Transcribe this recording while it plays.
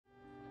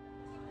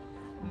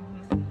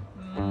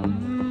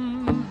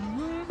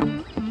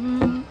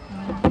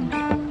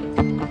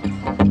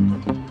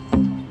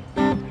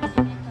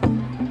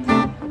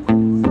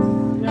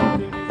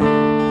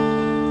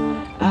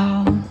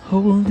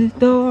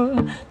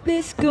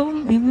Please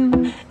come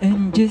in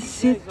and just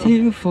sit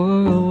here for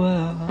a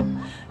while.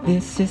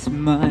 This is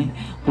my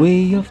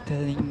way of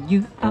telling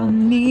you I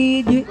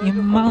need you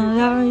in my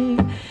life.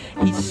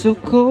 It's so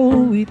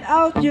cold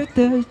without your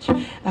touch.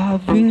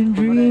 I've been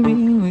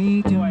dreaming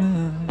way too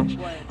much.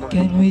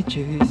 Can we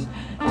just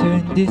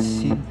turn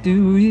this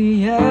into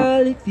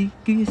reality?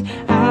 'Cause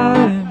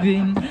I've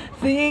been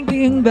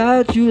thinking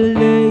about you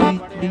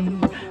lately.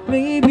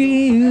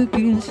 Maybe you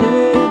can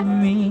save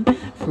me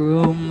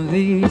from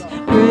this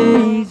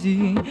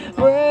crazy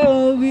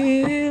world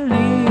we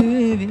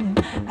live in.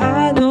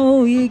 I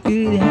know it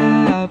could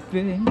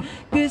happen,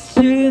 'cause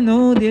you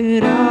know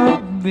that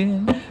I've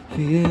been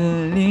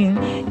feeling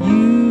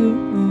you.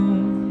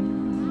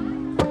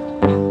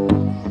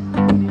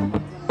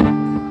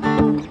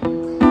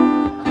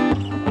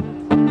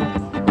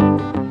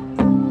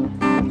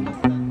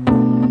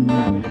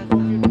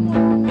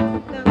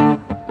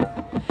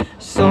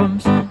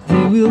 Storms,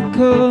 they will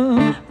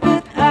come,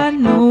 but I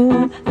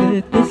know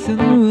that the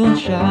sun will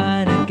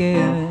shine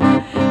again.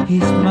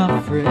 He's my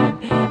friend,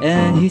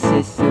 and he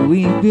says that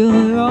we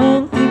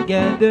belong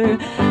together.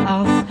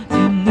 I'll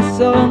sing a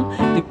song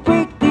to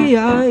break the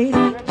ice.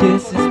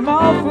 Just a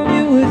smile from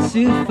you would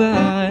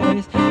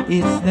suffice.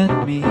 It's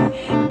not me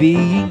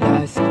being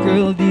nice,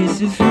 girl, this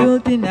is real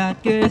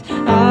tonight. 'Cause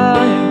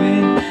I've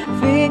been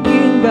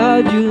thinking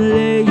about you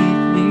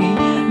lately.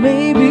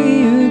 Maybe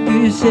you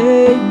could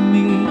save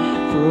me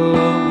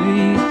from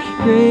this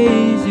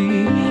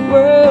crazy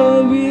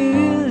world we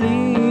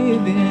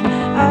live in.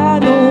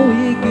 I know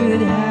it could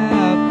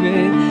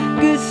happen,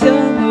 'cause I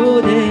know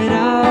that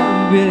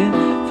I've been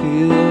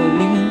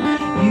feeling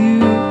you.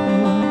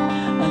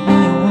 I know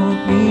you want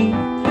me.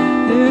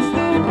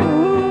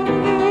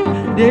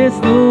 There's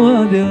no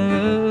other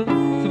love.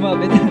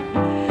 Sumabit.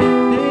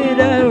 That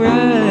I'd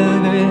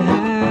rather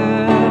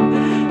have.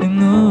 You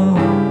know,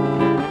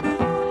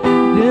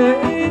 there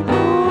ain't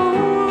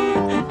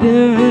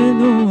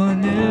no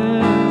one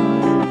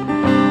else.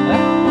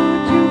 I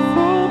want you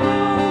for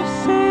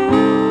myself.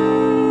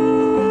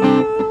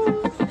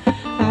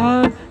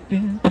 I've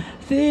been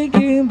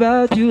thinking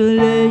about you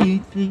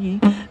lately.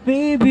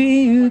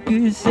 Maybe you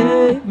could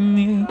save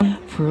me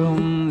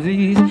from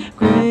this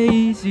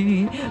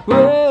crazy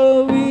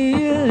world we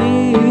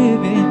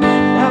live in.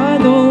 I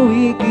know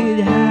it could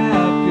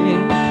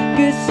happen,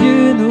 'cause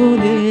you know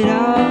that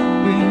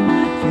I've been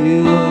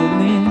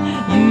feeling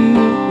you.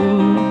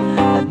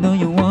 I know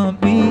you want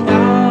me.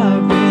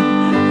 I've been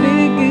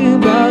thinking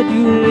about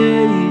you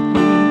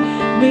lately.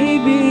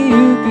 Maybe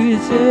you could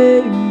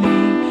save me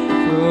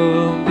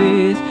from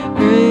this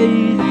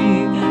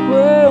crazy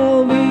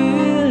world we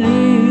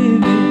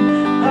live in.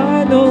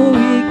 I know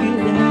it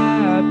could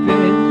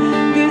happen,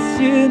 'cause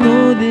you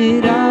know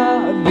that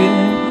I've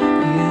been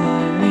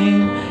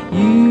feeling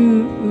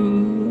you.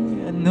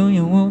 I know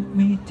you want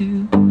me to.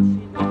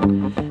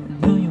 I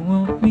know you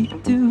want me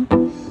to.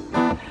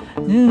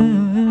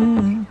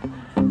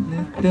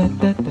 Da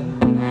da da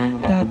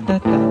da da da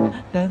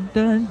da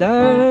da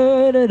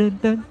da da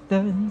da da.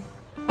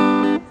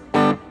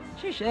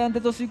 Sheesh, ayan,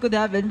 tatusin ko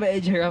dapat ba,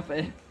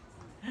 Rafael?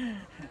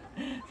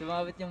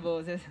 Sumabit yung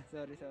boses.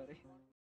 Sorry, sorry.